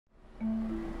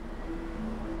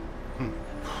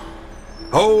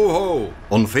Ho ho!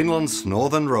 On Finland's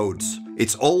northern roads,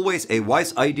 it's always a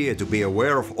wise idea to be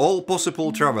aware of all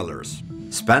possible travelers.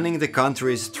 Spanning the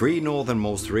country's three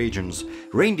northernmost regions,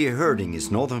 reindeer herding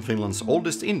is northern Finland's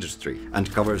oldest industry and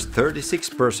covers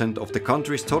 36% of the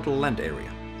country's total land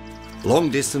area. Long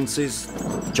distances,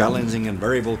 challenging and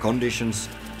variable conditions,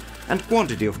 and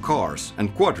quantity of cars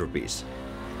and quadrupeds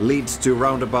leads to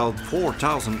around about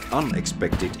 4,000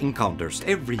 unexpected encounters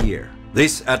every year.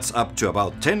 This adds up to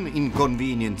about 10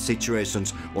 inconvenient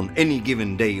situations on any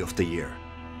given day of the year.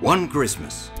 One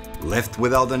Christmas, left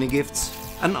without any gifts,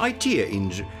 an IT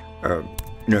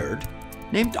nerd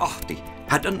named Ahti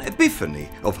had an epiphany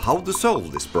of how to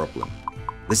solve this problem.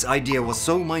 This idea was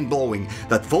so mind-blowing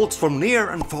that folks from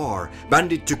near and far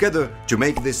banded together to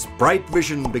make this bright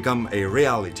vision become a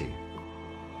reality.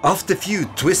 After a few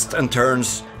twists and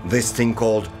turns, this thing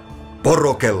called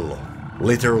Porokello,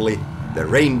 literally the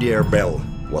reindeer bell,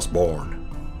 was born.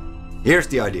 Here's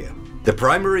the idea. The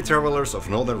primary travelers of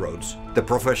northern roads, the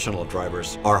professional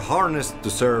drivers, are harnessed to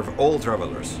serve all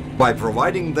travelers by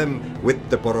providing them with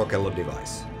the Porokello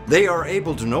device. They are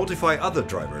able to notify other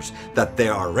drivers that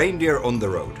there are reindeer on the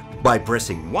road. By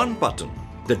pressing one button,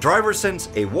 the driver sends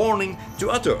a warning to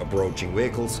other approaching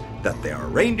vehicles that there are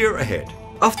reindeer ahead.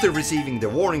 After receiving the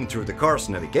warning through the car's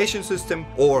navigation system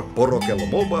or Porokello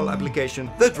mobile application,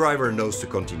 the driver knows to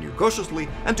continue cautiously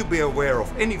and to be aware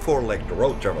of any four-legged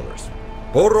road travelers.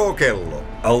 Porokello,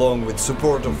 along with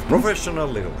support of professional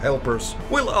little helpers,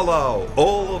 will allow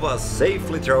all of us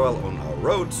safely travel on our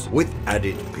roads with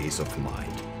added peace of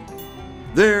mind.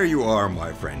 There you are,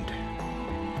 my friend.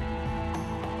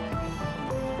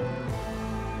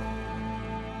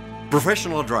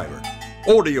 Professional driver,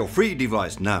 order your free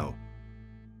device now.